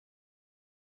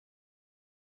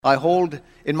I hold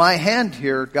in my hand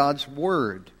here God's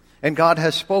Word. And God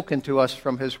has spoken to us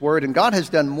from His Word. And God has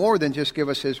done more than just give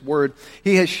us His Word.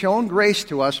 He has shown grace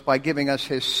to us by giving us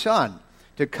His Son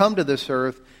to come to this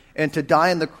earth and to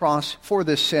die on the cross for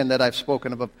this sin that I've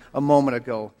spoken of a moment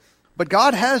ago. But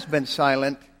God has been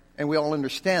silent, and we all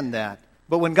understand that.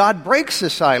 But when God breaks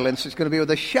the silence, it's going to be with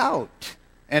a shout.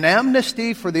 An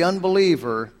amnesty for the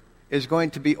unbeliever is going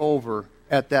to be over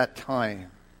at that time.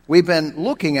 We've been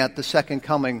looking at the second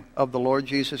coming of the Lord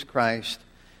Jesus Christ,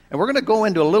 and we're going to go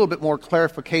into a little bit more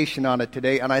clarification on it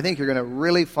today, and I think you're going to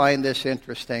really find this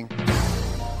interesting.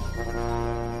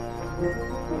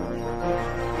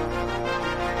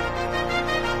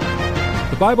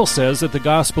 The Bible says that the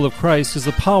gospel of Christ is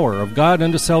the power of God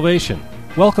unto salvation.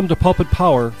 Welcome to Pulpit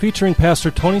Power, featuring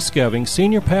Pastor Tony Skeving,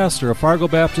 Senior Pastor of Fargo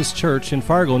Baptist Church in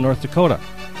Fargo, North Dakota.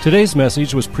 Today's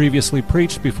message was previously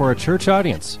preached before a church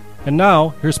audience. And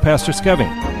now, here's Pastor Skeving.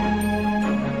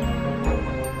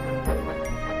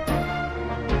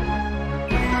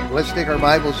 Let's take our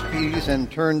Bibles, please, and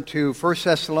turn to 1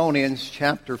 Thessalonians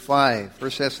chapter 5.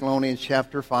 1 Thessalonians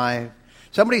chapter 5.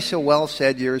 Somebody so well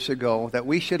said years ago that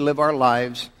we should live our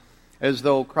lives as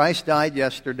though Christ died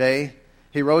yesterday,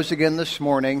 He rose again this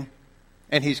morning,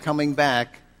 and He's coming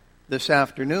back this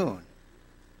afternoon.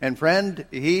 And friend,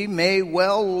 He may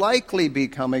well likely be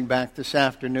coming back this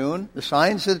afternoon. The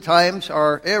signs of the times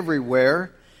are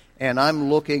everywhere, and I'm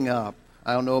looking up.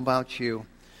 I don't know about you.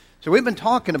 So we've been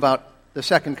talking about the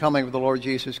second coming of the Lord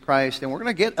Jesus Christ, and we're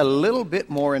going to get a little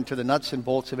bit more into the nuts and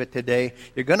bolts of it today.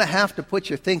 You're going to have to put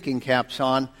your thinking caps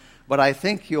on, but I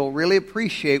think you'll really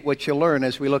appreciate what you learn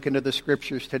as we look into the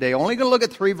Scriptures today. Only going to look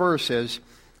at 3 verses,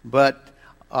 but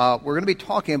we're going to be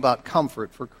talking about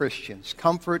comfort for Christians.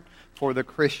 Comfort for the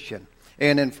Christian.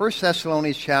 And in 1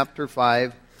 Thessalonians chapter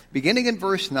 5, beginning in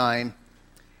verse 9,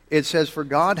 it says, "For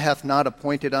God hath not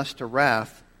appointed us to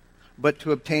wrath, but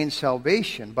to obtain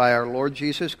salvation by our Lord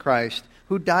Jesus Christ,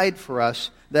 who died for us,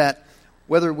 that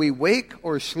whether we wake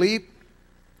or sleep,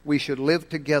 we should live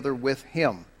together with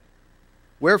Him.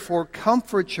 Wherefore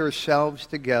comfort yourselves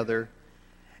together,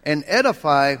 and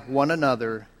edify one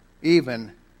another,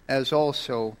 even as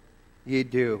also ye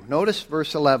do." Notice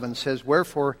verse 11 says,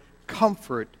 "Wherefore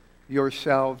comfort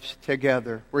yourselves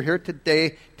together." We're here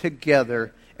today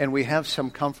together, and we have some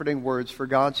comforting words for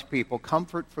God's people.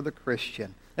 Comfort for the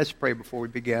Christian. Let's pray before we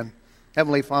begin.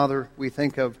 Heavenly Father, we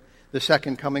think of the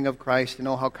second coming of Christ and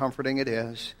know how comforting it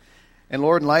is. And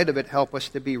Lord, in light of it, help us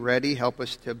to be ready. Help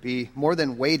us to be more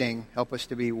than waiting. Help us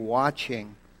to be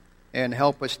watching. And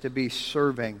help us to be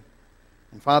serving.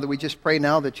 And Father, we just pray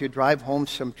now that you drive home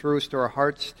some truths to our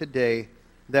hearts today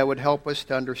that would help us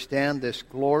to understand this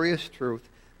glorious truth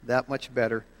that much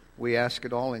better. We ask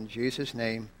it all in Jesus'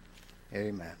 name.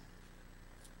 Amen.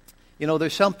 You know,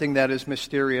 there's something that is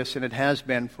mysterious, and it has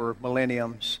been for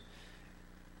millenniums.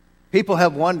 People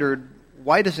have wondered,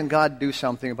 why doesn't God do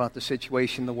something about the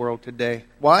situation in the world today?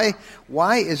 Why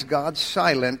is God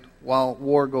silent while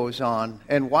war goes on?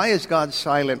 And why is God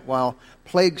silent while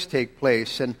plagues take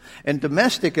place? And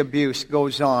domestic abuse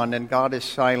goes on, and God is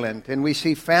silent. And we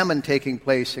see famine taking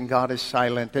place, and God is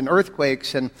silent. And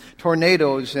earthquakes and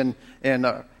tornadoes and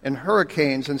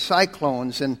hurricanes and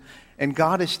cyclones, and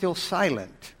God is still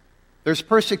silent. There's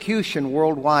persecution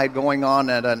worldwide going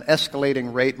on at an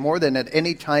escalating rate, more than at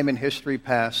any time in history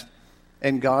past,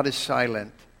 and God is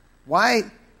silent. Why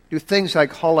do things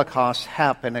like Holocaust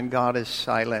happen and God is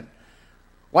silent?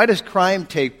 Why does crime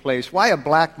take place? Why a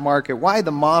black market? Why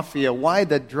the mafia? Why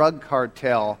the drug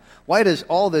cartel? Why does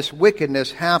all this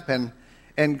wickedness happen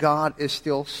and God is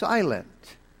still silent?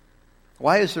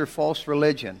 Why is there false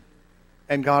religion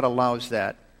and God allows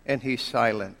that and He's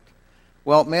silent?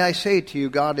 Well, may I say to you,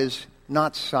 God is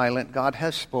not silent. God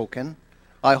has spoken.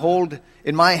 I hold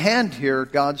in my hand here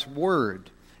God's Word.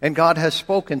 And God has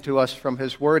spoken to us from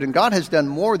His Word. And God has done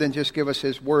more than just give us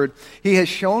His Word. He has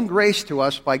shown grace to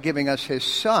us by giving us His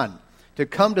Son to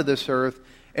come to this earth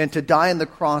and to die on the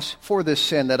cross for this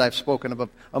sin that I've spoken of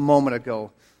a moment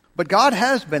ago. But God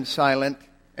has been silent,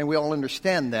 and we all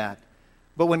understand that.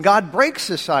 But when God breaks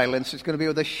the silence, it's going to be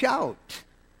with a shout.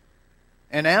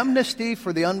 An amnesty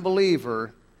for the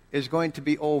unbeliever is going to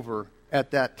be over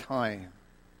at that time.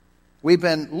 We've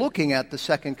been looking at the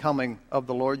second coming of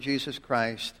the Lord Jesus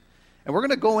Christ, and we're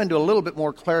going to go into a little bit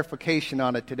more clarification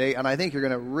on it today, and I think you're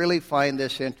going to really find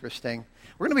this interesting.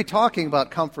 We're going to be talking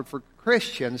about comfort for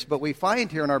Christians, but we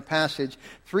find here in our passage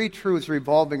 3 truths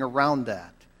revolving around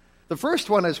that. The first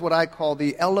one is what I call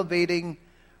the elevating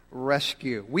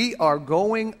rescue. We are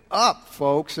going up,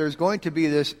 folks. There's going to be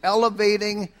this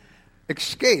elevating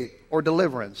escape or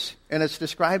deliverance, and it's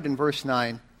described in verse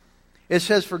 9. It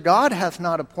says, "For God hath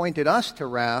not appointed us to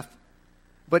wrath,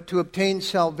 but to obtain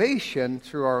salvation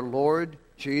through our Lord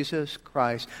Jesus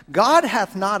Christ." God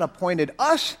hath not appointed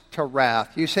us to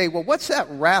wrath. You say, well, what's that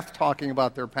wrath talking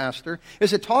about there, Pastor?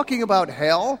 Is it talking about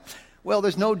hell? Well,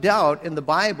 there's no doubt in the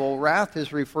Bible, wrath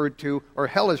is referred to, or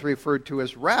hell is referred to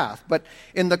as wrath. But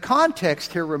in the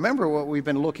context here, remember what we've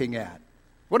been looking at.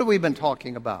 What have we been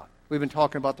talking about? We've been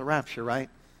talking about the rapture, right?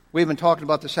 We've been talking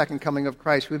about the second coming of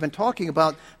Christ. We've been talking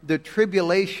about the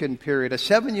tribulation period, a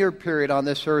 7-year period on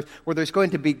this earth where there's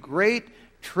going to be great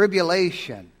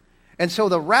tribulation. And so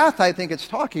the wrath I think it's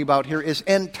talking about here is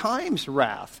end times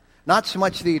wrath, not so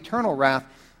much the eternal wrath,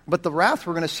 but the wrath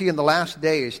we're going to see in the last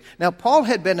days. Now, Paul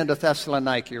had been into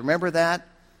Thessalonica. Remember that?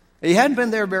 He hadn't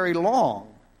been there very long.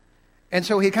 And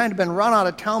so he kind of been run out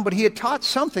of town, but he had taught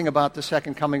something about the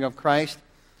second coming of Christ.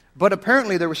 But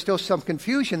apparently there was still some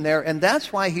confusion there, and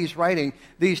that's why he's writing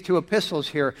these 2 epistles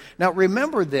here. Now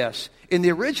remember this, in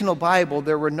the original Bible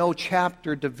there were no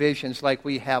chapter divisions like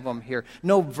we have them here,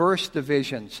 no verse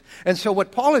divisions. And so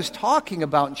what Paul is talking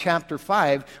about in chapter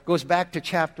 5 goes back to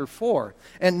chapter 4.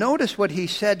 And notice what he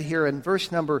said here in verse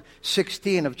number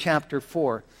 16 of chapter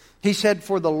 4. He said,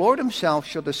 "For the Lord himself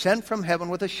shall descend from heaven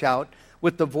with a shout,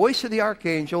 with the voice of the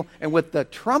archangel, and with the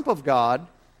trump of God,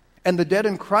 and the dead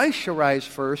in Christ shall rise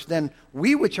first. Then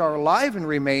we which are alive and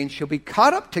remain shall be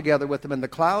caught up together with them in the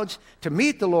clouds to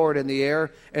meet the Lord in the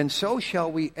air, and so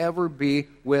shall we ever be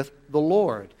with the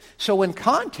Lord." So in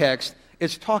context,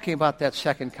 it's talking about that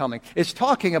second coming. It's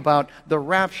talking about the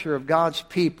rapture of God's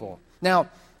people. Now,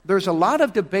 there's a lot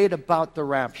of debate about the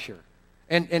rapture.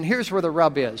 And here's where the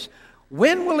rub is.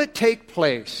 When will it take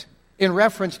place in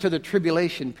reference to the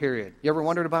tribulation period? You ever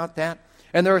wondered about that?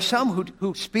 And there are some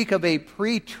who speak of a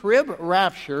pre-trib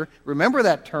rapture, remember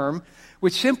that term,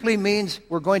 which simply means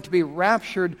we're going to be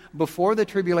raptured before the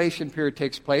tribulation period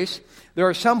takes place. There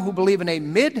are some who believe in a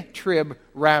mid-trib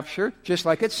rapture, just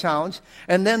like it sounds.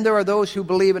 And then there are those who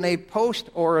believe in a post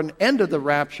or an end of the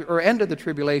rapture, or end of the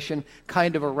tribulation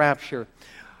kind of a rapture.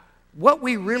 What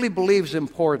we really believe is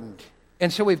important.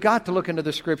 And so we've got to look into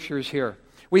the scriptures here.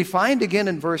 We find again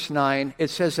in verse 9, it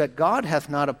says that God hath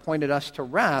not appointed us to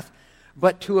wrath,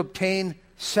 but to obtain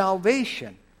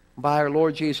salvation by our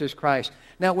Lord Jesus Christ.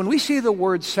 Now, when we see the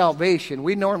word salvation,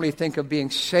 we normally think of being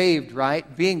saved, right?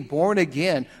 Being born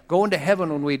again, going to heaven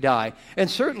when we die. And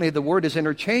certainly the word is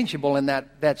interchangeable in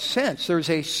that sense. There's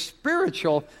a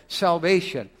spiritual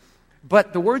salvation.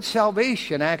 But the word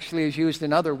salvation actually is used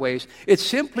in other ways. It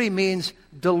simply means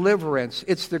deliverance.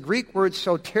 It's the Greek word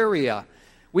soteria.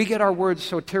 We get our word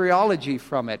soteriology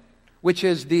from it, which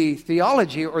is the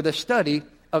theology or the study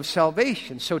of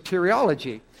salvation,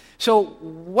 soteriology. So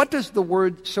what does the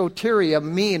word soteria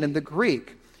mean in the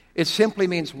Greek? It simply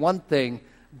means one thing,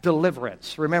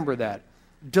 deliverance. Remember that.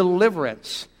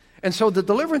 Deliverance. And so the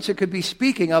deliverance it could be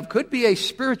speaking of could be a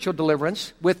spiritual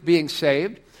deliverance with being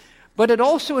saved, but it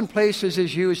also in places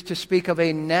is used to speak of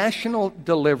a national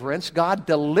deliverance, God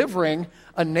delivering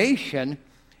a nation.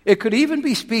 It could even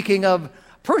be speaking of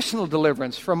personal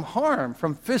deliverance from harm,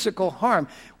 from physical harm.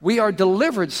 We are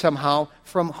delivered somehow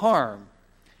from harm.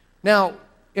 Now,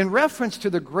 in reference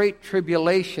to the Great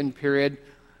Tribulation period,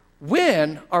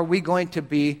 when are we going to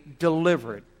be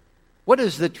delivered? What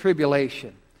is the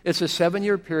tribulation? It's a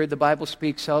 7-year period the Bible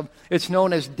speaks of. It's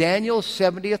known as Daniel's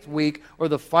 70th week, or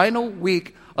the final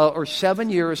week, or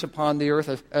 7 years upon the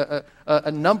earth.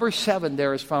 A number 7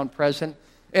 there is found present.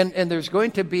 And there's going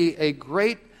to be a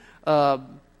great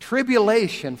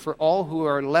tribulation for all who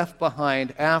are left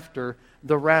behind after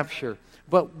the rapture.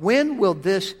 But when will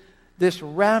this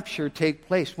rapture take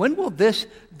place? When will this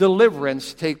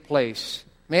deliverance take place?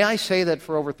 May I say that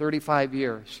for over 35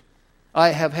 years, I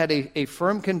have had a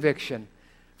firm conviction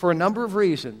for a number of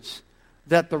reasons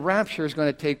that the rapture is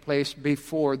going to take place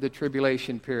before the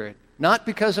tribulation period. Not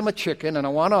because I'm a chicken and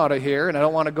I want out of here and I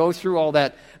don't want to go through all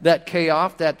that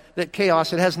chaos. That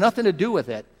chaos, it has nothing to do with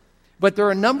it. But there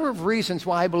are a number of reasons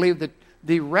why I believe that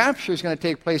the rapture is going to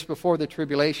take place before the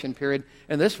tribulation period,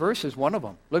 and this verse is one of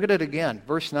them. Look at it again,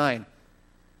 verse 9.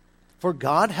 "For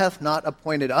God hath not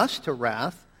appointed us to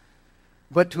wrath,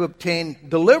 but to obtain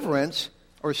deliverance,"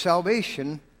 or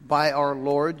salvation, "by our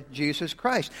Lord Jesus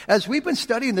Christ." As we've been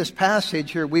studying this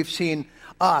passage here, we've seen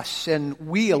us and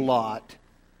we a lot.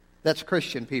 That's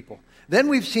Christian people. Then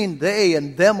we've seen they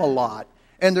and them a lot.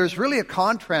 And there's really a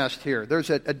contrast here.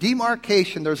 There's a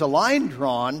demarcation. There's a line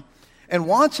drawn. And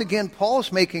once again,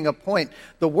 Paul's making a point.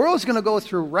 The world's going to go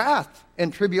through wrath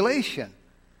and tribulation.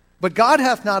 But God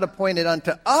hath not appointed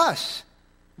unto us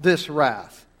this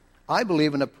wrath. I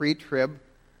believe in a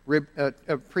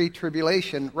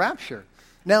pre-tribulation rapture.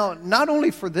 Now, not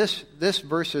only for this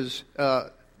verse's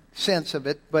sense of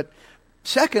it. But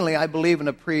secondly, I believe in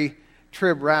a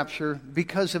pre-trib rapture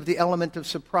because of the element of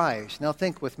surprise. Now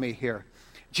think with me here.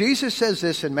 Jesus says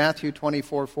this in Matthew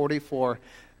 24:44,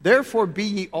 "Therefore be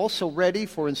ye also ready,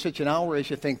 for in such an hour as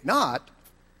you think not,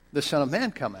 the Son of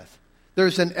Man cometh."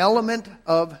 There's an element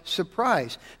of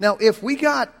surprise. Now, if we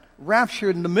got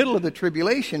raptured in the middle of the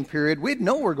tribulation period, we'd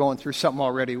know we're going through something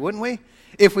already, wouldn't we?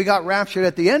 If we got raptured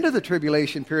at the end of the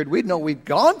tribulation period, we'd know we'd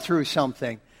gone through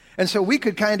something. And so we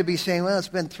could kind of be saying, well, it's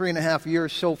been 3.5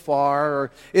 years so far,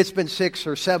 or it's been 6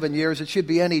 or 7 years. It should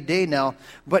be any day now.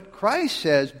 But Christ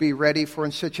says, be ready, for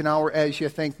in such an hour as you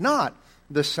think not,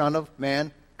 the Son of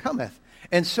Man cometh.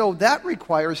 And so that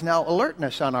requires now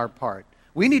alertness on our part.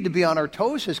 We need to be on our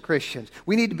toes as Christians.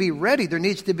 We need to be ready. There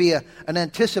needs to be an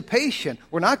anticipation.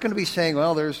 We're not going to be saying,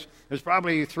 well, there's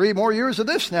probably 3 more years of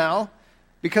this now,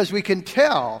 because we can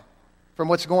tell from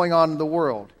what's going on in the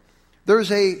world. There's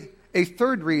a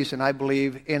third reason, I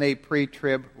believe, in a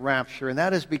pre-trib rapture, and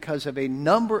that is because of a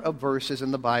number of verses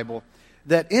in the Bible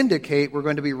that indicate we're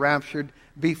going to be raptured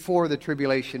before the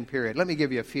tribulation period. Let me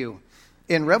give you a few.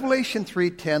 In Revelation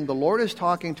 3:10, the Lord is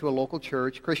talking to a local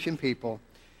church, Christian people.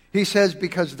 He says,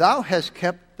 "Because thou hast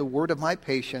kept the word of my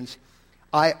patience,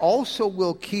 I also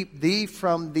will keep thee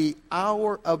from the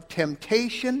hour of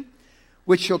temptation,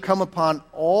 which shall come upon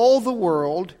all the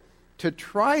world to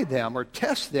try them," or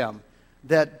test them,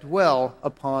 "that dwell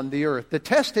upon the earth." The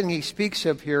testing he speaks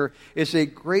of here is a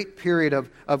great period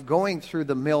of going through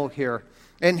the mill here.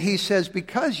 And he says,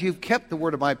 because you've kept the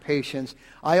word of my patience,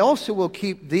 I also will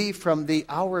keep thee from the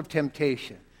hour of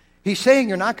temptation. He's saying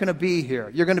you're not going to be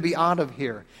here. You're going to be out of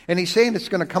here. And he's saying it's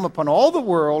going to come upon all the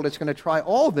world. It's going to try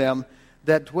all them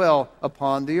that dwell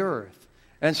upon the earth.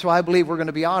 And so I believe we're going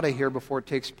to be out of here before it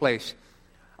takes place.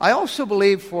 I also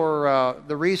believe for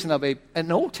the reason of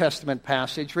an Old Testament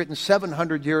passage written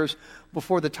 700 years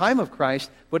before the time of Christ,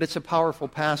 but it's a powerful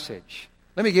passage.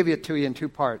 Let me give it to you in 2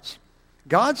 parts.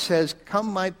 God says,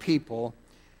 "Come, my people,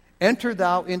 enter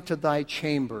thou into thy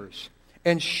chambers,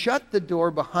 and shut the door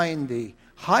behind thee.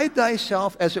 Hide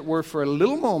thyself, as it were, for a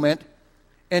little moment,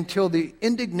 until the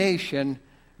indignation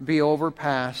be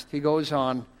overpast." He goes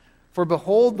on, "For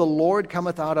behold, the Lord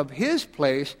cometh out of his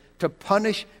place to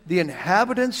punish the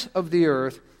inhabitants of the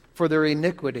earth for their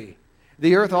iniquity.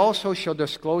 The earth also shall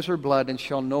disclose her blood, and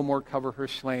shall no more cover her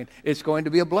slain." It's going to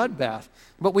be a bloodbath.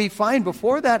 But we find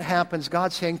before that happens,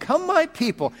 God saying, "Come, my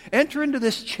people, enter into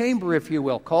this chamber, if you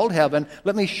will, called heaven.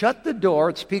 Let me shut the door."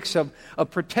 It speaks of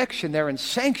protection there and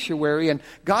sanctuary, and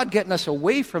God getting us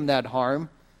away from that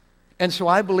harm. And so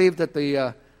I believe that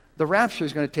the rapture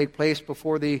is going to take place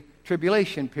before the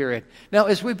tribulation period. Now,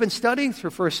 as we've been studying through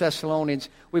 1 Thessalonians,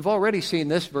 we've already seen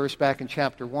this verse back in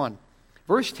chapter 1.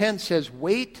 Verse 10 says,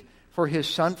 "Wait for his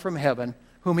Son from heaven,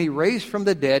 whom he raised from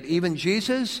the dead, even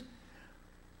Jesus,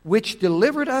 which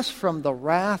delivered us from the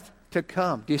wrath to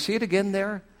come." Do you see it again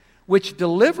there? Which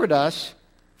delivered us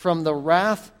from the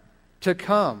wrath to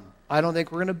come. I don't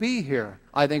think we're going to be here.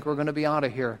 I think we're going to be out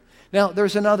of here. Now,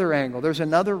 there's another angle. There's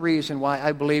another reason why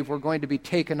I believe we're going to be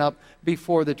taken up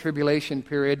before the tribulation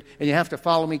period, and you have to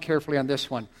follow me carefully on this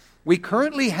one. We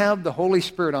currently have the Holy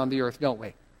Spirit on the earth, don't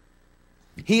we?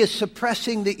 He is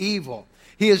suppressing the evil.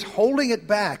 He is holding it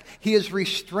back. He is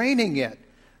restraining it.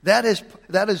 That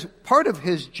is part of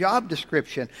his job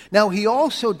description. Now, he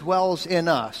also dwells in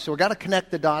us. So we've got to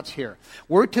connect the dots here.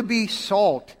 We're to be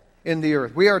salt in the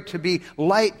earth. We are to be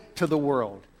light to the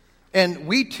world. And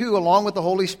we too, along with the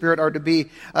Holy Spirit, are to be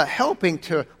helping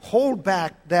to hold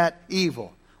back that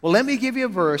evil. Well, let me give you a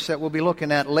verse that we'll be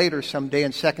looking at later someday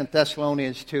in 2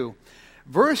 Thessalonians 2.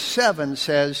 Verse 7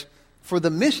 says, "For the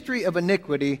mystery of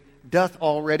iniquity doth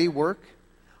already work.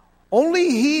 Only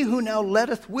he who now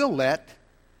letteth will let,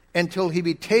 until he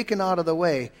be taken out of the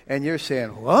way." And you're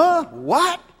saying,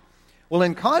 what? Well,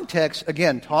 in context,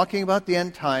 again, talking about the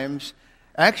end times,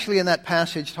 actually in that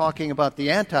passage talking about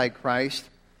the Antichrist,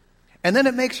 and then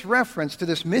it makes reference to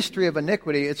this mystery of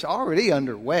iniquity. It's already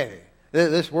underway.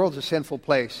 This world's a sinful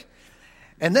place.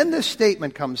 And then this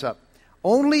statement comes up.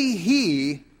 "Only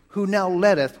he who now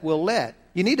letteth will let."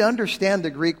 You need to understand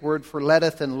the Greek word for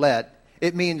letteth and let.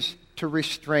 It means to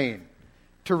restrain.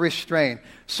 To restrain.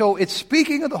 So it's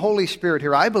speaking of the Holy Spirit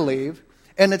here, I believe,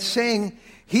 and it's saying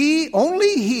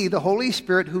only he, the Holy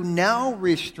Spirit, who now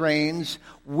restrains,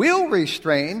 will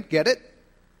restrain, get it?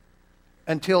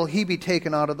 Until he be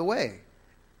taken out of the way.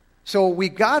 So we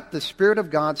got the Spirit of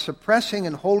God suppressing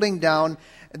and holding down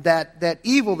that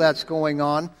evil that's going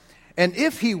on. And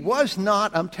if he was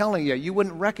not, I'm telling you, you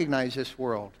wouldn't recognize this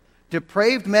world.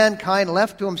 Depraved mankind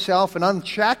left to himself and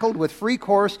unshackled with free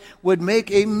course would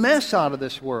make a mess out of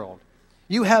this world.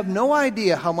 You have no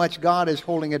idea how much God is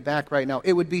holding it back right now.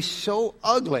 It would be so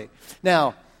ugly.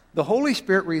 Now, the Holy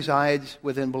Spirit resides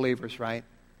within believers, right?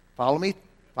 Follow me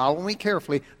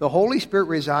carefully. The Holy Spirit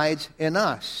resides in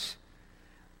us.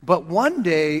 But one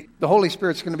day, the Holy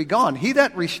Spirit's going to be gone. He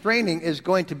that restraining is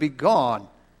going to be gone.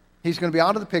 He's going to be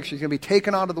out of the picture. He's going to be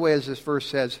taken out of the way, as this verse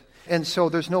says. And so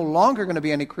there's no longer going to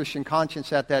be any Christian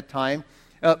conscience at that time.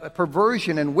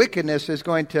 Perversion and wickedness is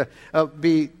going to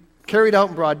be carried out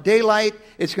in broad daylight.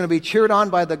 It's going to be cheered on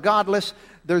by the godless.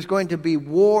 There's going to be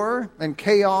war and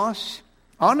chaos.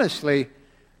 Honestly,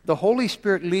 the Holy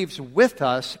Spirit leaves with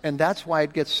us, and that's why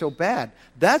it gets so bad.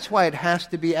 That's why it has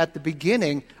to be at the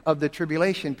beginning of the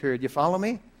tribulation period. You follow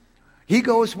me? He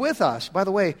goes with us. By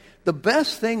the way, the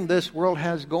best thing this world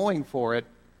has going for it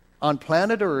on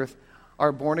planet Earth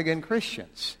are born-again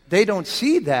Christians. They don't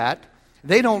see that.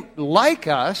 They don't like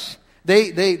us.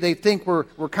 They think we're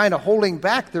kind of holding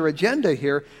back their agenda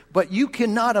here. But you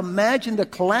cannot imagine the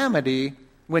calamity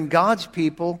when God's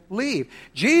people leave.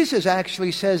 Jesus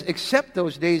actually says, except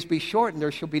those days be shortened,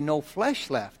 there shall be no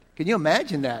flesh left. Can you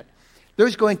imagine that?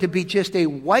 There's going to be just a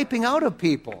wiping out of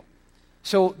people.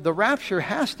 So the rapture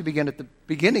has to begin at the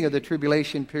beginning of the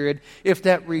tribulation period. If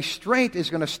that restraint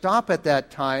is going to stop at that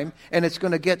time and it's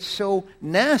going to get so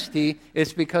nasty,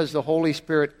 it's because the Holy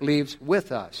Spirit leaves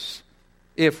with us.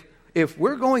 If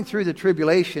we're going through the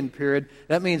tribulation period,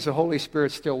 that means the Holy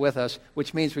Spirit's still with us,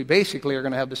 which means we basically are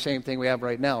going to have the same thing we have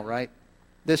right now, right?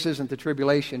 This isn't the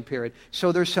tribulation period.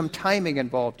 So there's some timing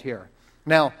involved here.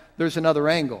 Now, there's another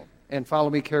angle, and follow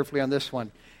me carefully on this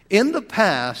one. In the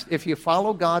past, if you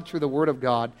follow God through the Word of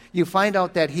God, you find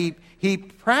out that He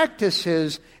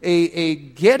practices a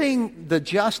getting the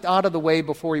just out of the way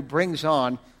before He brings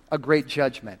on a great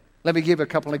judgment. Let me give you a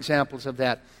couple examples of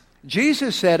that.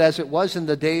 Jesus said, as it was in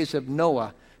the days of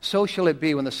Noah, so shall it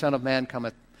be when the Son of Man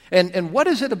cometh. And what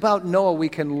is it about Noah we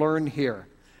can learn here?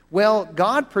 Well,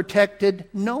 God protected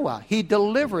Noah. He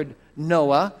delivered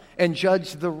Noah and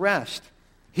judged the rest.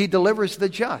 He delivers the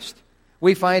just.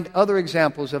 We find other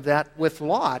examples of that with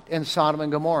Lot and Sodom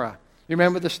and Gomorrah. You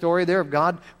remember the story there of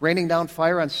God raining down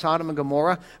fire on Sodom and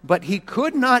Gomorrah? But He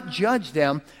could not judge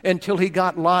them until He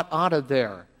got Lot out of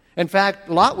there. In fact,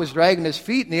 Lot was dragging his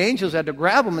feet, and the angels had to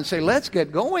grab him and say, let's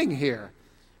get going here.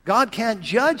 God can't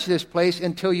judge this place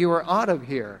until you are out of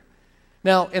here.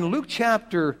 Now, in Luke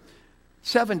chapter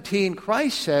 17,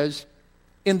 Christ says,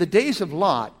 in the days of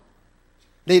Lot,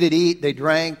 they did eat, they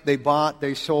drank, they bought,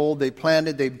 they sold, they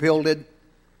planted, they builded.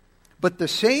 But the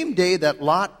same day that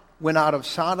Lot went out of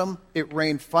Sodom, it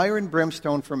rained fire and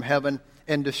brimstone from heaven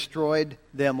and destroyed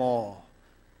them all.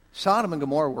 Sodom and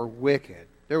Gomorrah were wicked.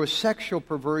 There was sexual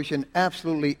perversion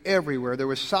absolutely everywhere. There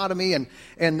was sodomy, and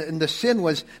the sin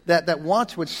was that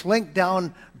once would slink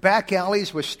down back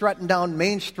alleys, was strutting down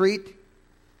Main Street.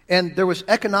 And there was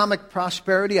economic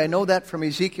prosperity. I know that from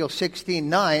Ezekiel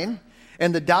 16:9.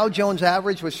 And the Dow Jones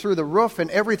average was through the roof,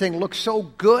 and everything looked so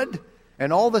good.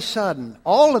 And all of a sudden,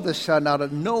 out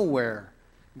of nowhere,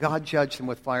 God judged them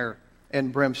with fire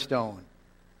and brimstone.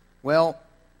 Well,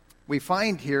 we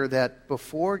find here that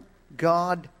before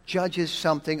God judges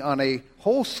something on a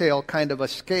wholesale kind of a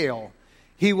scale,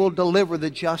 He will deliver the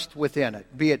just within it.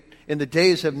 Be it in the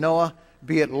days of Noah,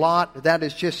 be it Lot, that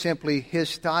is just simply His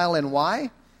style. And why?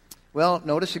 Well,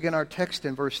 notice again our text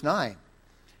in verse 9.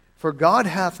 For God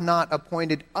hath not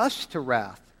appointed us to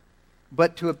wrath,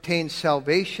 but to obtain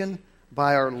salvation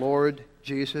by our Lord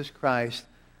Jesus Christ.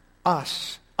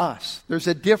 Us. There's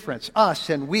a difference. Us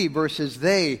and we versus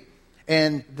they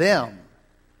and them.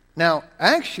 Now,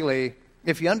 actually,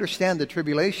 if you understand the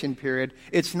tribulation period,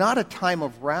 it's not a time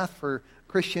of wrath for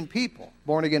Christian people,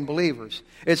 born-again believers.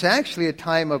 It's actually a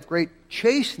time of great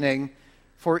chastening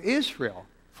for Israel,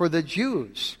 for the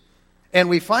Jews. And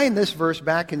we find this verse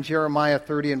back in Jeremiah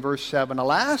 30 and verse 7.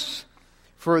 Alas,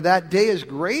 for that day is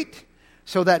great,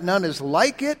 so that none is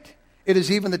like it. It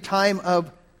is even the time of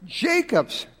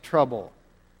Jacob's trouble.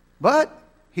 But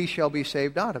he shall be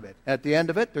saved out of it. At the end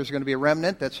of it, there's going to be a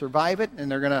remnant that survive it, and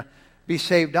they're going to be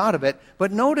saved out of it.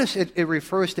 But notice it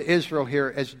refers to Israel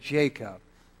here as Jacob.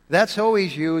 That's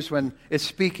always used when it's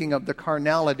speaking of the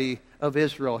carnality of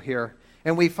Israel here.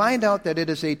 And we find out that it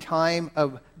is a time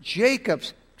of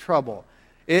Jacob's trouble.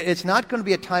 It's not going to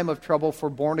be a time of trouble for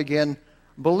born-again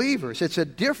believers. It's a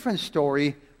different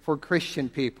story for Christian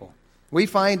people. We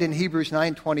find in Hebrews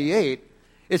 9:28,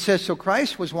 it says, So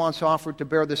Christ was once offered to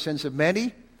bear the sins of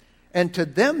many, and to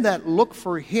them that look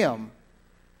for Him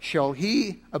shall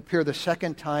He appear the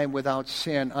second time without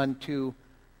sin unto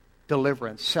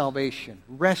deliverance, salvation,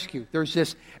 rescue. There's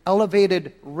this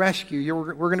elevated rescue.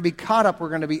 We're going to be caught up. We're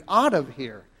going to be out of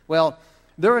here. Well,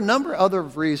 there are a number of other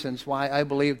reasons why I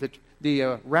believe that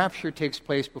the rapture takes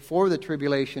place before the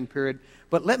tribulation period.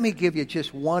 But let me give you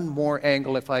just one more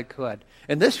angle if I could.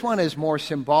 And this one is more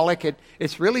symbolic.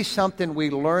 It's really something we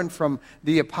learn from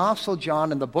the Apostle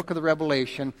John in the book of the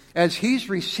Revelation as he's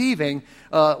receiving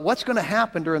what's going to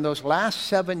happen during those last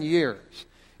 7 years.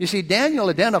 You see, Daniel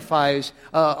identifies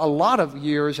a lot of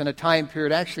years in a time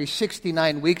period, actually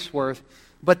 69 weeks worth.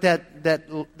 But that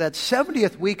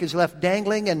 70th week is left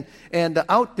dangling and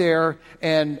out there,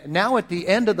 and now at the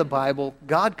end of the Bible,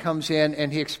 God comes in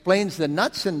and he explains the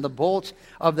nuts and the bolts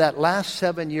of that last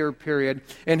 7-year period,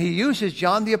 and he uses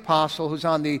John the Apostle, who's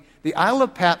on the Isle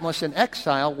of Patmos in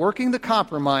exile, working the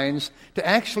copper mines, to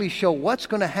actually show what's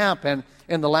going to happen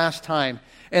in the last time.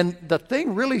 And the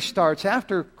thing really starts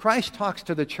after Christ talks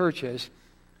to the churches.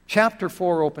 Chapter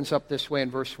 4 opens up this way in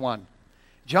verse 1.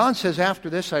 John says, "After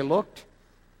this I looked,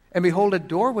 and behold, a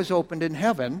door was opened in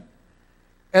heaven,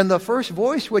 and the first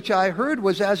voice which I heard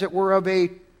was as it were of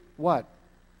a," what?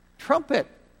 "Trumpet."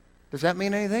 Does that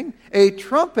mean anything? "A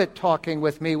trumpet talking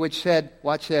with me, which said,"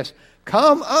 watch this,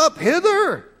 "Come up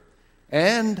hither,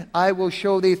 and I will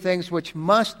show thee things which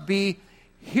must be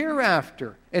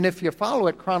hereafter." And if you follow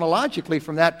it chronologically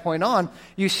from that point on,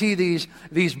 you see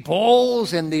these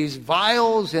bowls and these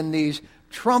vials and these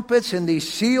trumpets and these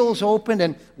seals opened,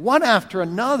 and one after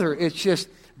another, it's just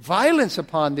violence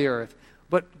upon the earth.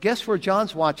 But guess where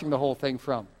John's watching the whole thing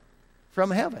from?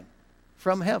 From heaven.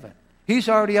 From heaven. He's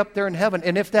already up there in heaven.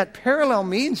 And if that parallel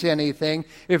means anything,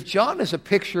 if John is a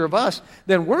picture of us,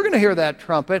 then we're going to hear that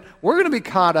trumpet, we're going to be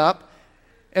caught up,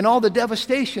 and all the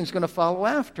devastation is going to follow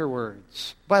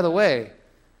afterwards. By the way,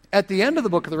 at the end of the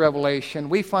book of the Revelation,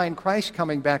 we find Christ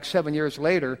coming back 7 years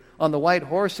later on the white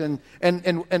horse, and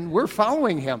we're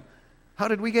following him. How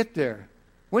did we get there?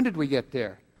 When did we get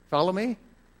there? Follow me?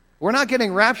 We're not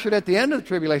getting raptured at the end of the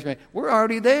tribulation. We're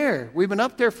already there. We've been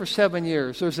up there for 7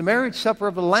 years. There's the marriage supper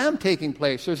of the Lamb taking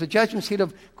place. There's the judgment seat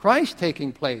of Christ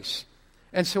taking place.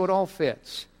 And so it all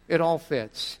fits. It all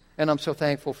fits. And I'm so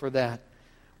thankful for that.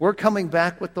 We're coming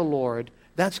back with the Lord.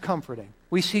 That's comforting.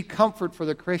 We see comfort for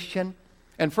the Christian.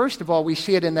 And first of all, we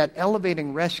see it in that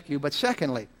elevating rescue. But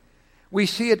secondly, we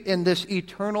see it in this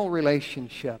eternal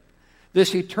relationship.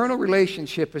 This eternal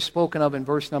relationship is spoken of in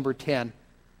verse number 10.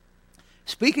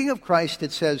 Speaking of Christ,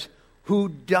 it says, "Who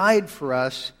died for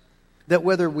us, that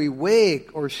whether we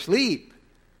wake or sleep,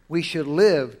 we should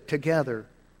live together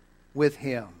with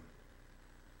him."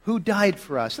 Who died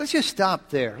for us? Let's just stop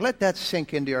there. Let that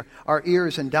sink into our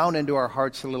ears and down into our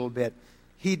hearts a little bit.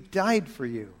 He died for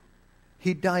you.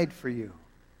 He died for you.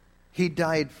 He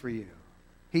died for you.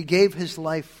 He gave his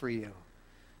life for you.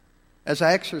 As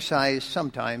I exercise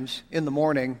sometimes in the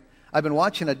morning, I've been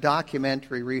watching a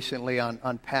documentary recently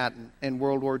on Patton in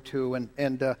World War II,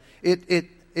 and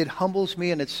it humbles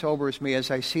me and it sobers me as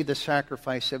I see the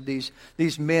sacrifice of these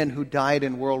men who died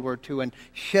in World War II and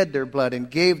shed their blood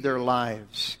and gave their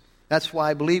lives. That's why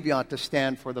I believe you ought to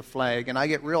stand for the flag. And I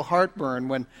get real heartburn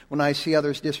when I see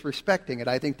others disrespecting it.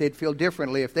 I think they'd feel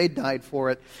differently if they died for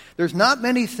it. There's not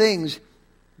many things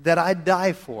that I'd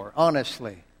die for,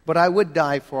 honestly. But I would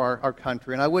die for our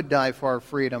country, and I would die for our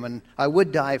freedom, and I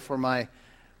would die for my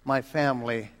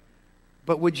family.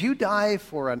 But would you die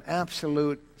for an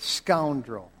absolute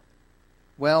scoundrel?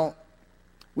 Well,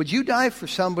 would you die for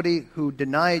somebody who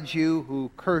denied you,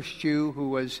 who cursed you, who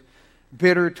was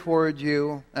bitter toward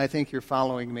you? I think you're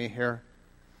following me here.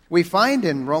 We find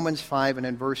in Romans 5 and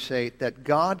in verse 8 that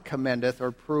God commendeth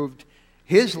or proved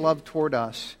his love toward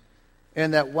us,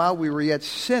 and that while we were yet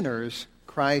sinners,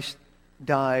 Christ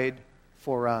died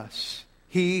for us.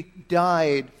 He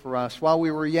died for us. While we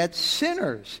were yet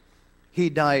sinners, he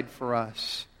died for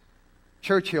us.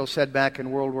 Churchill said back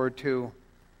in World War II,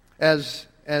 as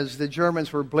the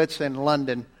Germans were blitzing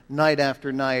London night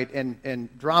after night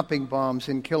and dropping bombs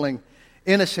and killing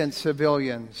innocent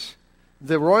civilians,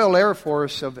 the Royal Air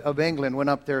Force of England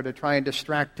went up there to try and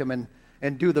distract them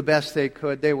and do the best they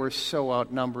could. They were so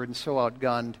outnumbered and so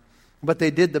outgunned. But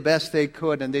they did the best they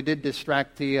could, and they did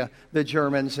distract the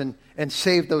Germans and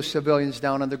save those civilians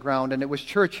down on the ground. And it was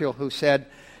Churchill who said,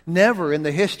 "Never in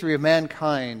the history of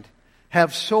mankind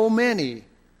have so many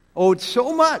owed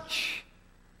so much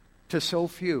to so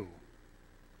few.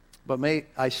 But may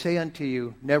I say unto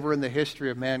you, never in the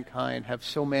history of mankind have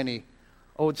so many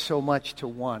owed so much to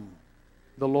one,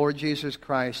 the Lord Jesus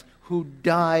Christ, who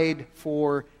died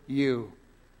for you."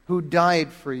 Who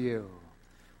died for you.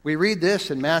 We read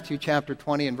this in Matthew chapter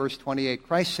 20 and verse 28.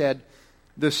 Christ said,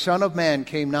 "The Son of Man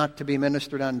came not to be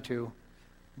ministered unto,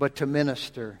 but to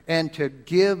minister, and to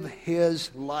give his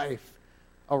life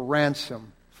a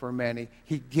ransom for many."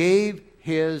 He gave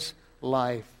his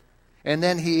life. And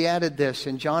then he added this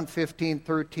in John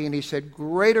 15:13. He said,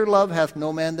 greater love hath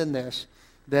no man than this,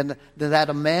 than that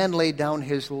a man lay down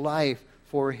his life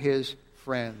for his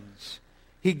friends.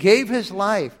 He gave his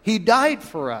life. He died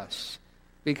for us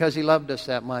because he loved us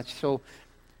that much. So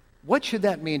what should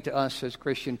that mean to us as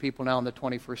Christian people now in the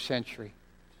 21st century?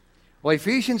 Well,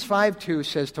 Ephesians 5:2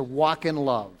 says to walk in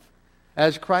love,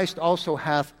 as Christ also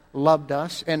hath loved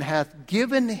us and hath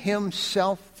given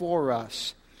himself for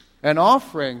us, an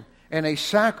offering and a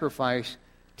sacrifice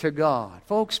to God.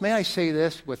 Folks, may I say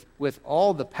this with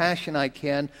all the passion I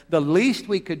can, the least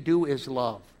we could do is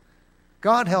love.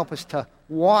 God help us to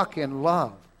walk in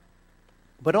love,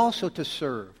 but also to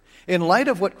serve. In light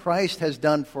of what Christ has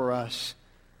done for us,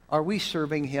 are we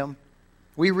serving him?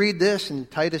 We read this in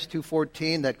Titus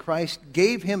 2:14, that Christ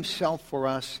gave himself for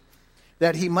us,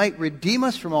 that he might redeem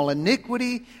us from all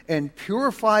iniquity and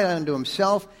purify unto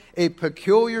himself a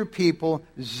peculiar people,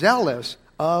 zealous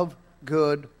of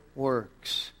good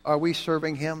works. Are we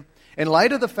serving him? In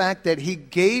light of the fact that he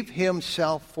gave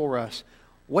himself for us,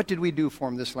 what did we do for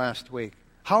him this last week?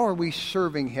 How are we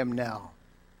serving him now?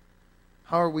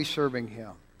 How are we serving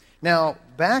him? Now,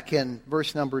 back in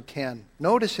verse number 10,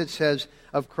 notice it says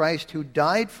of Christ who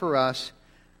died for us,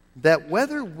 that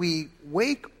whether we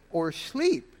wake or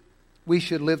sleep, we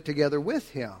should live together with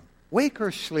him. Wake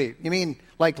or sleep? You mean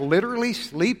like literally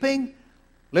sleeping?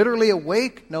 Literally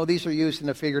awake? No, these are used in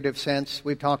a figurative sense.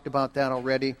 We've talked about that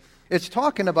already. It's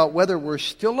talking about whether we're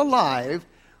still alive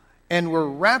and we're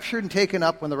raptured and taken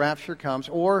up when the rapture comes,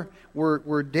 or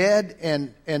we're dead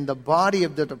and the body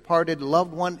of the departed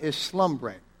loved one is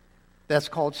slumbering. That's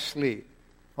called sleep.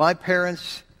 My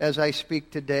parents, as I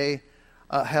speak today,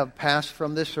 have passed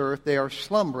from this earth. They are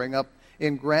slumbering up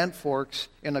in Grand Forks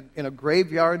in a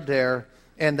graveyard there,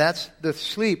 and that's the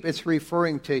sleep it's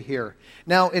referring to here.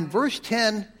 Now, in verse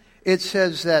 10, it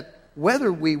says that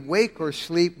whether we wake or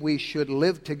sleep, we should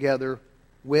live together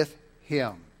with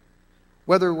him.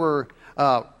 Whether we're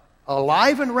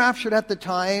alive and raptured at the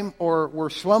time or we're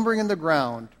slumbering in the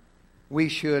ground, we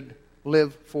should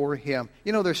live for him.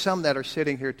 You know, there's some that are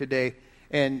sitting here today,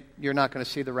 and you're not going to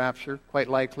see the rapture, quite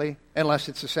likely, unless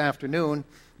it's this afternoon.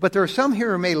 But there are some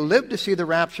here who may live to see the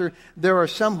rapture. There are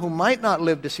some who might not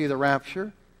live to see the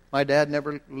rapture. My dad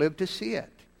never lived to see it.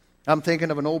 I'm thinking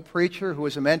of an old preacher who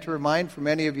was a mentor of mine for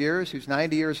many of years, who's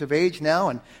 90 years of age now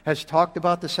and has talked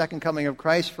about the second coming of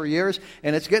Christ for years,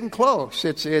 and it's getting close.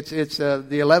 It's the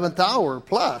 11th hour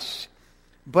plus.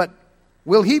 But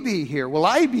will he be here? Will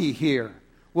I be here?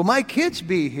 Will my kids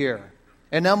be here?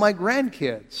 And now my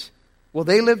grandkids. Will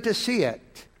they live to see it?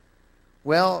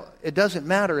 Well, it doesn't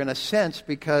matter in a sense,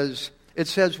 because it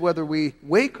says whether we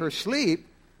wake or sleep,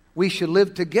 we should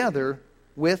live together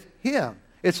with him.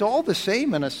 It's all the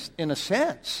same in a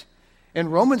sense. In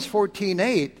Romans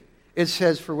 14:8, it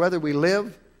says, for whether we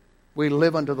live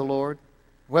unto the Lord.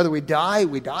 Whether we die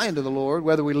unto the Lord.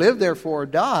 Whether we live, therefore, or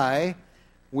die,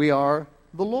 we are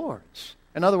the Lord's.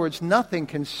 In other words, nothing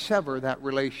can sever that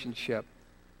relationship.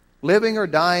 Living or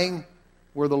dying,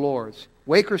 we're the Lord's.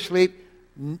 Wake or sleep,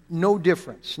 no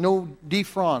difference, no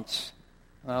difference.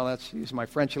 Well, that's use my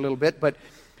French a little bit, but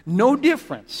no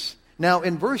difference. Now,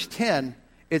 in verse 10,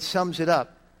 it sums it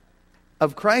up.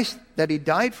 Of Christ, that he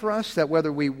died for us, that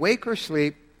whether we wake or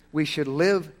sleep, we should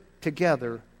live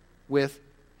together with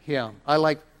him. I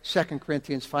like 2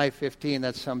 Corinthians 5:15,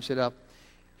 that sums it up.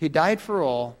 He died for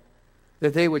all,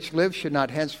 that they which live should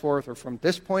not henceforth, or from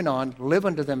this point on, live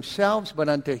unto themselves, but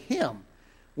unto him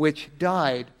which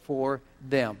died for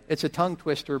them. It's a tongue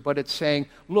twister, but it's saying,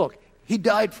 look, he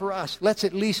died for us. Let's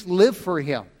at least live for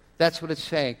him. That's what it's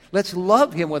saying. Let's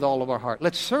love him with all of our heart.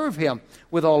 Let's serve him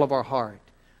with all of our heart.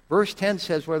 Verse 10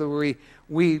 says whether we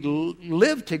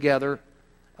live together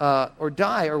or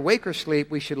die or wake or sleep,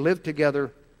 we should live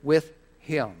together with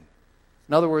him.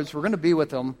 In other words, we're going to be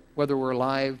with him whether we're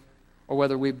alive or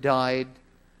whether we've died.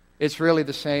 It's really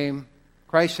the same.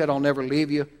 Christ said, I'll never leave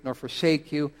you nor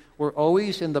forsake you. We're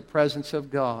always in the presence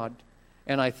of God,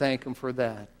 and I thank him for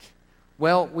that.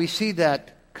 Well, we see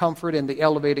that comfort in the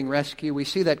elevating rescue. We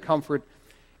see that comfort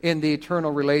in the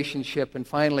eternal relationship. And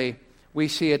finally, we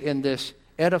see it in this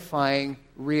edifying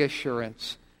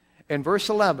reassurance. In verse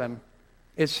 11,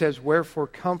 it says, wherefore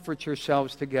comfort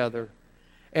yourselves together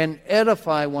and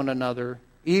edify one another,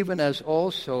 even as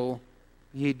also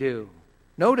ye do.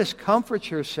 Notice, comfort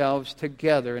yourselves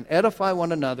together and edify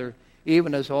one another,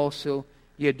 even as also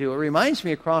ye do. It reminds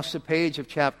me across the page of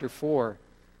chapter 4.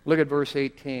 Look at verse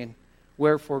 18.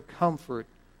 Wherefore comfort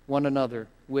one another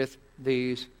with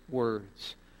these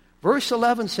words. Verse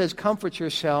 11 says, comfort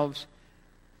yourselves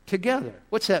together.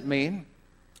 What's that mean?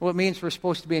 Well, it means we're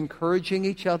supposed to be encouraging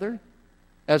each other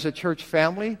as a church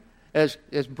family. as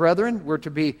brethren. We're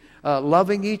to be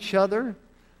loving each other.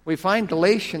 We find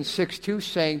Galatians 6:2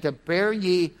 saying to bear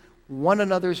ye one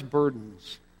another's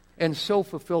burdens and so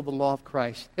fulfill the law of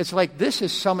Christ. It's like this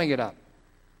is summing it up.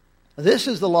 This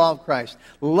is the law of Christ.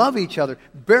 Love each other.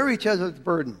 Bear each other's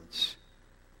burdens.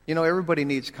 You know, everybody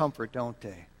needs comfort, don't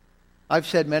they? I've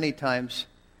said many times,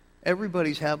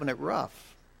 everybody's having it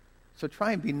rough. So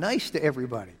try and be nice to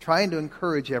everybody. Trying to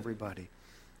encourage everybody.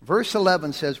 Verse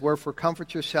 11 says, wherefore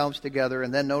comfort yourselves together.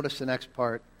 And then notice the next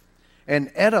part.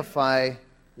 And edify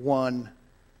one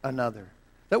another.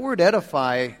 That word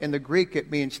edify, in the Greek,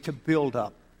 it means to build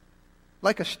up.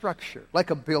 Like a structure, like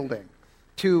a building.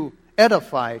 To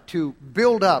edify, to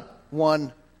build up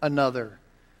one another.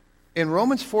 In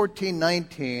Romans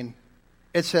 14:19,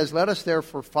 it says, let us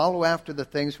therefore follow after the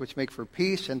things which make for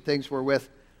peace and things wherewith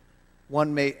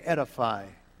one may edify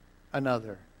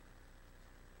another.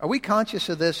 Are we conscious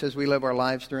of this as we live our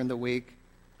lives during the week?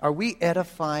 Are we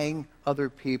edifying other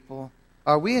people?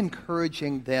 Are we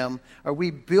encouraging them? Are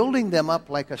we building them up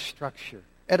like a structure?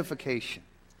 Edification.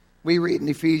 We read in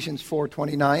Ephesians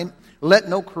 4:29, let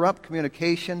no corrupt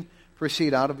communication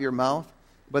proceed out of your mouth,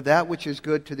 but that which is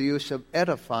good to the use of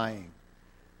edifying,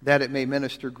 that it may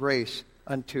minister grace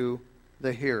unto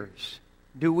the hearers.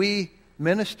 Do we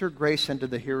minister grace unto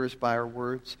the hearers by our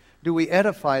words? Do we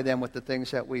edify them with the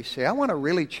things that we say? I want to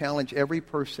really challenge every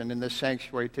person in this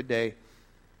sanctuary today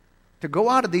to go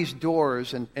out of these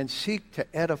doors and seek to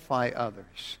edify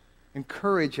others,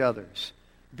 encourage others,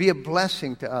 be a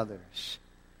blessing to others.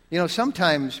 You know,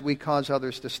 sometimes we cause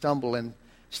others to stumble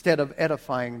instead of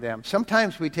edifying them.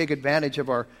 Sometimes we take advantage of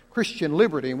our Christian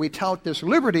liberty and we tout this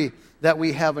liberty that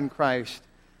we have in Christ.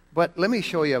 But let me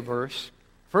show you a verse.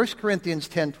 1 Corinthians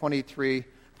 10:23,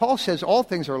 Paul says, all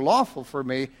things are lawful for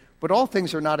me, but all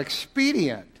things are not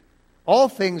expedient. All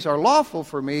things are lawful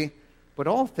for me, but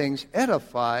all things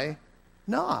edify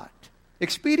not.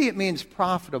 Expedient means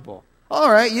profitable.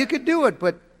 All right, you could do it,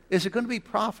 but is it going to be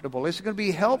profitable? Is it going to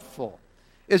be helpful?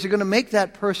 Is it going to make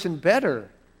that person better?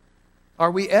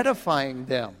 Are we edifying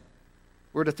them?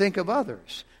 We're to think of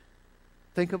others.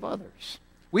 Think of others.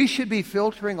 We should be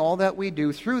filtering all that we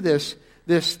do through this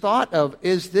thought of,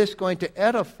 is this going to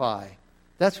edify?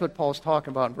 That's what Paul's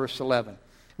talking about in verse 11.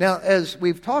 Now, as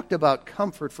we've talked about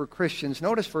comfort for Christians,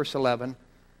 notice verse 11.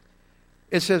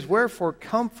 It says, wherefore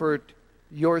comfort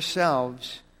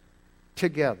yourselves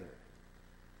together.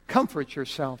 Comfort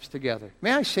yourselves together.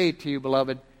 May I say to you,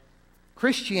 beloved,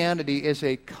 Christianity is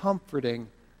a comforting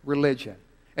religion.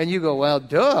 And you go, well,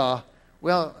 duh.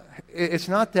 Well, it's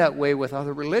not that way with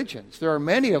other religions. There are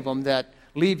many of them that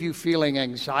leave you feeling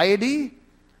anxiety,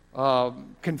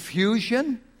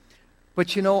 confusion.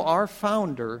 But you know, our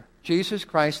founder, Jesus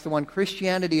Christ, the one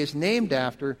Christianity is named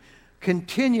after,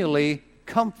 continually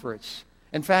comforts.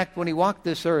 In fact, when he walked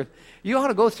this earth, you ought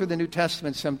to go through the New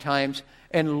Testament sometimes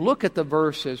and look at the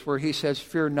verses where he says,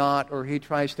 fear not, or he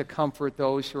tries to comfort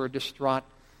those who are distraught.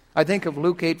 I think of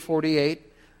Luke 8:48.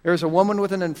 There's a woman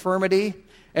with an infirmity,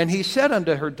 and he said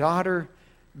unto her, daughter,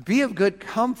 be of good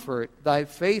comfort, thy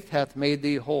faith hath made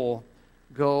thee whole.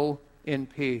 Go in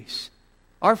peace.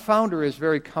 Our founder is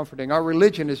very comforting. Our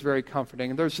religion is very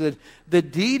comforting. There's the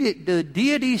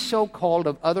deity so-called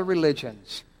of other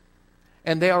religions.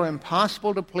 And they are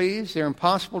impossible to please. They're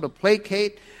impossible to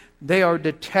placate. They are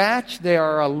detached. They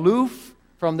are aloof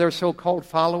from their so-called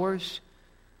followers.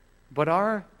 But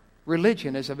our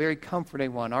religion is a very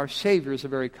comforting one. Our Savior is a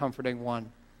very comforting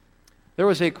one. There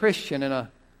was a Christian in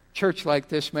a church like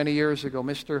this many years ago,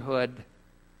 Mr. Hood.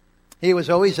 He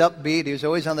was always upbeat. He was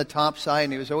always on the top side,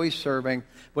 and he was always serving.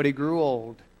 But he grew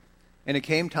old, and it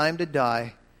came time to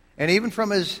die. And even from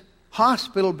his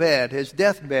hospital bed, his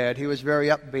deathbed, he was very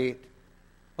upbeat.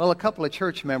 Well, a couple of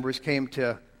church members came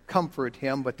to comfort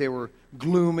him, but they were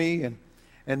gloomy, and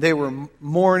they were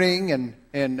mourning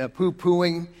and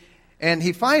poo-pooing. And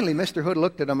he finally, Mr. Hood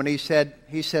looked at them, and he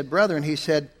said, brethren, he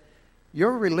said,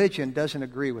 your religion doesn't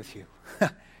agree with you.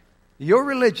 Your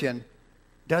religion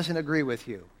doesn't agree with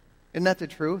you. Isn't that the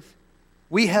truth?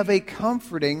 We have a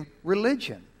comforting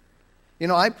religion. You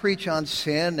know, I preach on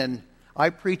sin, and I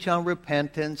preach on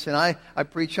repentance, and I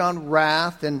preach on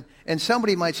wrath, and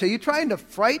somebody might say, you trying to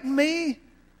frighten me?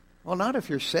 Well, not if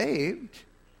you're saved.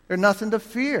 There's nothing to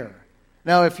fear.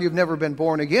 Now, if you've never been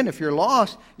born again, if you're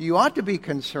lost, you ought to be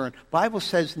concerned. The Bible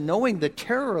says, knowing the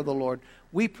terror of the Lord,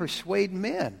 we persuade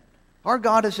men. Our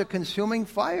God is a consuming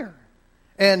fire.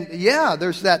 And yeah,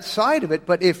 there's that side of it,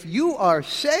 but if you are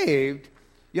saved,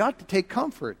 you ought to take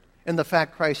comfort in the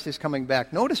fact Christ is coming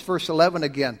back. Notice verse 11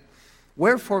 again.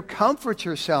 Wherefore comfort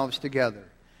yourselves together,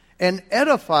 and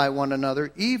edify one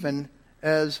another, even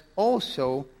as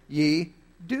also ye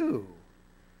do.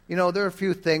 You know, there are a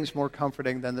few things more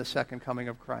comforting than the second coming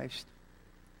of Christ.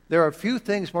 There are a few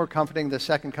things more comforting than the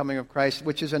second coming of Christ,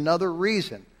 which is another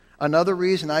reason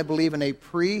I believe in a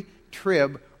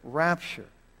pre-trib rapture.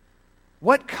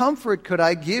 What comfort could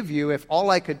I give you if all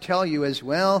I could tell you is,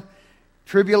 well,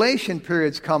 tribulation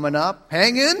period's coming up.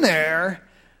 Hang in there.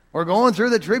 We're going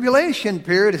through the tribulation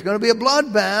period. It's going to be a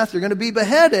bloodbath. You're going to be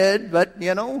beheaded, but,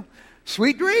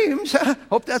 sweet dreams.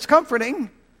 Hope that's comforting.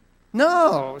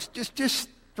 No, just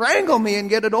strangle me and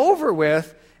get it over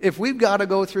with if we've got to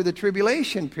go through the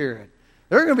tribulation period.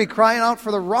 They're going to be crying out for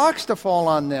the rocks to fall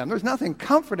on them. There's nothing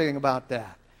comforting about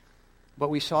that. But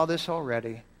we saw this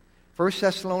already. 1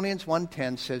 Thessalonians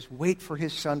 1:10 says, wait for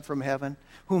his Son from heaven,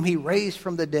 whom he raised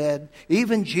from the dead,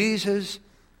 even Jesus,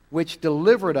 which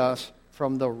delivered us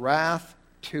from the wrath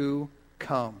to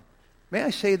come. May I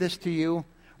say this to you?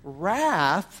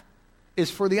 Wrath is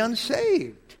for the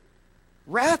unsaved.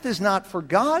 Wrath is not for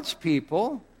God's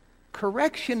people.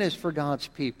 Correction is for God's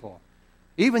people.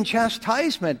 Even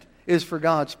chastisement is for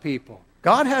God's people.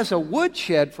 God has a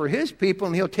woodshed for his people,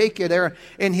 and he'll take you there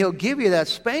and he'll give you that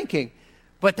spanking.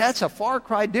 But that's a far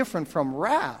cry different from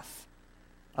wrath.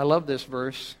 I love this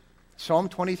verse. Psalm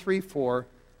 23:4.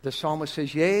 The psalmist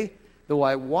says, yea, though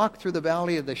I walk through the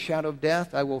valley of the shadow of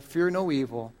death, I will fear no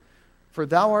evil. For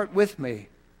thou art with me.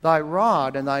 Thy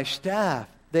rod and thy staff,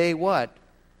 they what?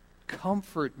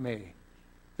 Comfort me.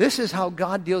 This is how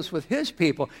God deals with his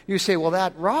people. You say, well,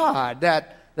 that rod,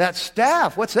 that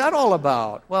staff, what's that all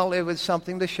about? Well, it was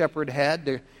something the shepherd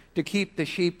had to keep the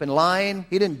sheep in line.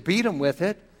 He didn't beat them with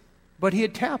it, but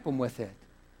he'd tap them with it.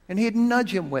 And he'd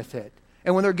nudge them with it.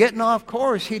 And when they're getting off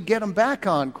course, he'd get them back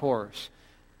on course.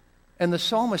 And the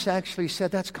psalmist actually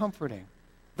said, that's comforting.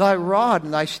 Thy rod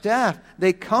and thy staff,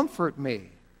 they comfort me.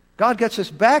 God gets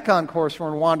us back on course when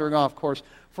we're wandering off course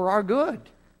for our good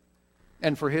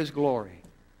and for his glory.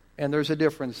 And there's a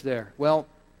difference there. Well,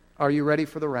 are you ready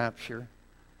for the rapture?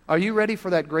 Are you ready for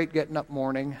that great getting up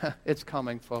morning? It's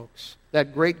coming, folks.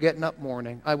 That great getting up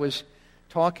morning. I was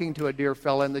talking to a dear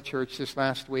fellow in the church this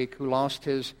last week who lost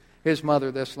his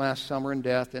mother this last summer in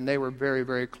death, and they were very,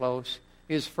 very close.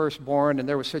 His firstborn, and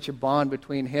there was such a bond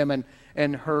between him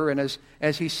and her. And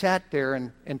as he sat there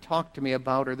and talked to me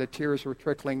about her, the tears were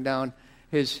trickling down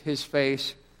his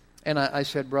face. And I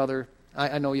said, brother,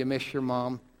 I know you miss your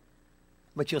mom,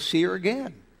 but you'll see her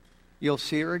again. You'll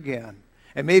see her again.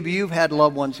 And maybe you've had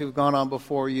loved ones who've gone on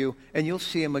before you, and you'll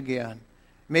see them again.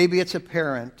 Maybe it's a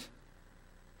parent.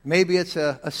 Maybe it's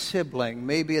a sibling.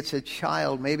 Maybe it's a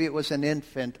child. Maybe it was an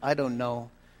infant. I don't know.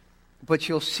 But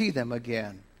you'll see them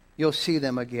again. You'll see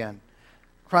them again.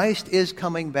 Christ is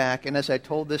coming back, and as I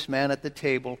told this man at the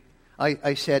table,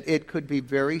 I said it could be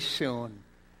very soon.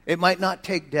 It might not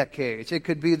take decades. It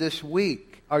could be this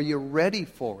week. Are you ready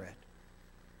for it?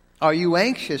 Are you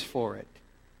anxious for it?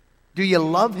 Do you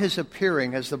love his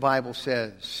appearing, as the Bible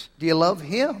says? Do you love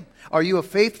him? Are you a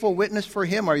faithful witness for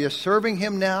him? Are you serving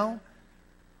him now?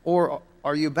 Or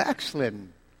are you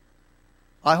backslidden?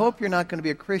 I hope you're not going to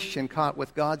be a Christian caught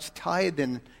with God's tithe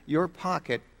in your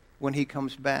pocket when he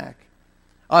comes back.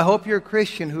 I hope you're a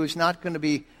Christian who is not going to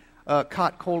be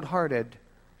caught cold-hearted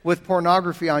with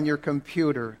pornography on your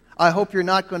computer. I hope you're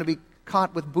not going to be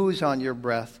caught with booze on your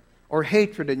breath or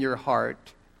hatred in your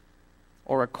heart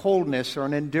or a coldness or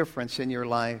an indifference in your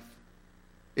life.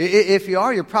 If you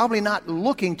are, you're probably not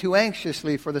looking too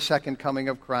anxiously for the second coming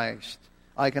of Christ.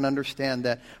 I can understand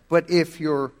that. But if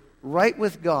you're right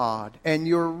with God and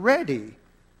you're ready,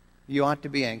 you ought to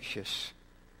be anxious.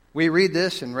 We read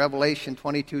this in Revelation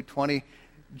 22:20.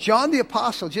 John the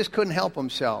Apostle just couldn't help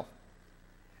himself.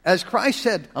 As Christ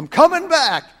said, I'm coming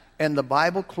back. And the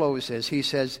Bible closes. He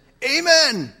says,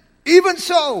 Amen. Even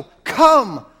so,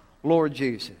 come, Lord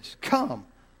Jesus. Come,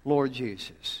 Lord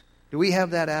Jesus. Do we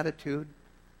have that attitude?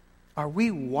 Are we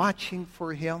watching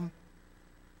for him?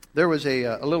 There was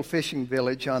a little fishing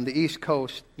village on the East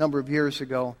Coast a number of years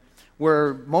ago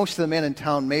where most of the men in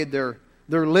town made their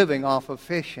living off of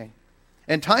fishing.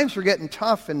 And times were getting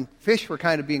tough and fish were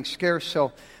kind of being scarce,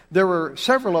 so there were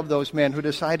several of those men who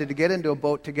decided to get into a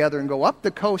boat together and go up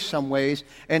the coast some ways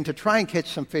and to try and catch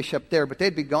some fish up there, but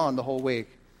they'd be gone the whole week.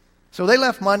 So they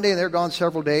left Monday and they're gone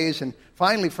several days, and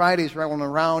finally Friday's rolling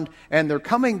around and they're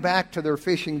coming back to their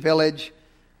fishing village.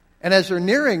 And as they're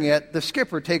nearing it, the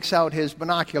skipper takes out his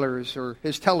binoculars or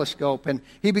his telescope and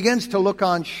he begins to look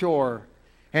on shore.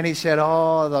 And he said,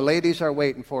 oh, the ladies are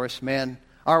waiting for us, men.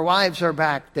 Our wives are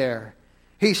back there.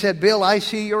 He said, Bill, I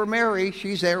see you're Mary.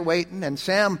 She's there waiting. And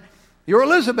Sam, your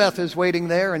Elizabeth is waiting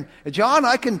there. And John,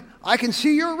 I can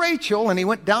see you're Rachel. And he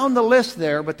went down the list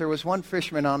there, but there was one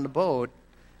fisherman on the boat.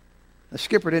 The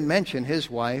skipper didn't mention his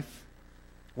wife.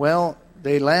 Well,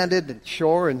 they landed at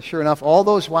shore, and sure enough, all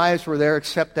those wives were there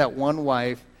except that one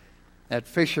wife. That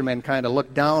fisherman kind of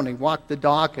looked down, he walked the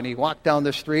dock, and he walked down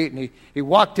the street, and he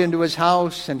walked into his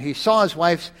house, and he saw his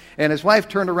wife, and his wife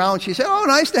turned around. She said, "Oh,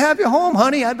 nice to have you home,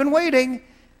 honey. I've been waiting."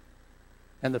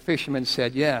 And the fisherman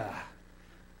said, "Yeah,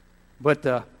 but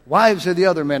the wives of the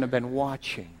other men have been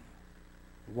watching.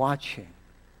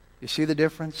 You see the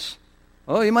difference?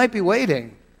 Oh, you might be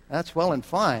waiting. That's well and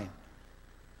fine.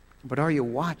 But are you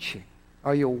watching?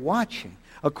 Are you watching?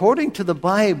 According to the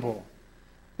Bible,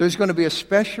 there's going to be a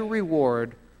special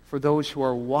reward for those who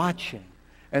are watching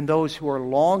and those who are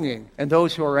longing and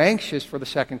those who are anxious for the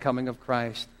second coming of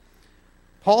Christ.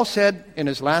 Paul said in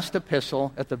his last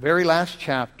epistle, at the very last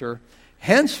chapter,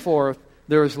 "Henceforth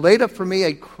there is laid up for me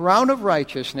a crown of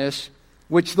righteousness,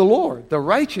 which the Lord, the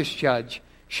righteous judge,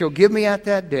 shall give me at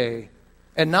that day,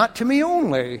 and not to me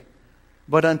only,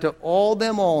 but unto all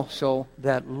them also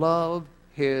that love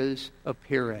his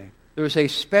appearing." There's a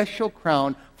special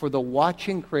crown for the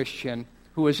watching Christian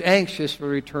who is anxious for the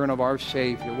return of our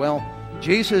Savior. Well,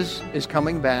 Jesus is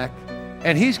coming back,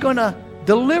 and he's going to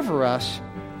deliver us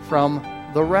from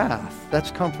the wrath.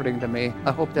 That's comforting to me.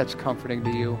 I hope that's comforting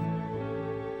to you.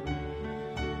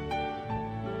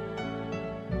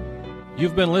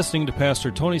 You've been listening to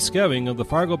Pastor Tony Skeving of the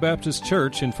Fargo Baptist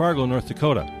Church in Fargo, North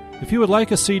Dakota. If you would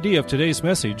like a CD of today's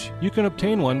message, you can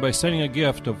obtain one by sending a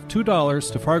gift of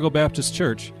 $2 to Fargo Baptist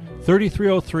Church,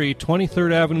 3303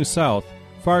 23rd Avenue South,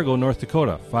 Fargo, North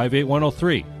Dakota,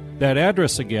 58103. That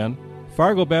address again,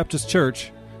 Fargo Baptist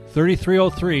Church,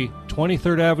 3303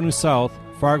 23rd Avenue South,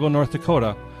 Fargo, North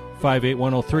Dakota,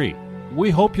 58103. We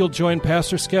hope you'll join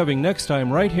Pastor Skeving next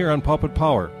time right here on Pulpit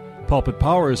Power. Pulpit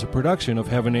Power is a production of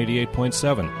Heaven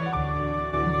 88.7.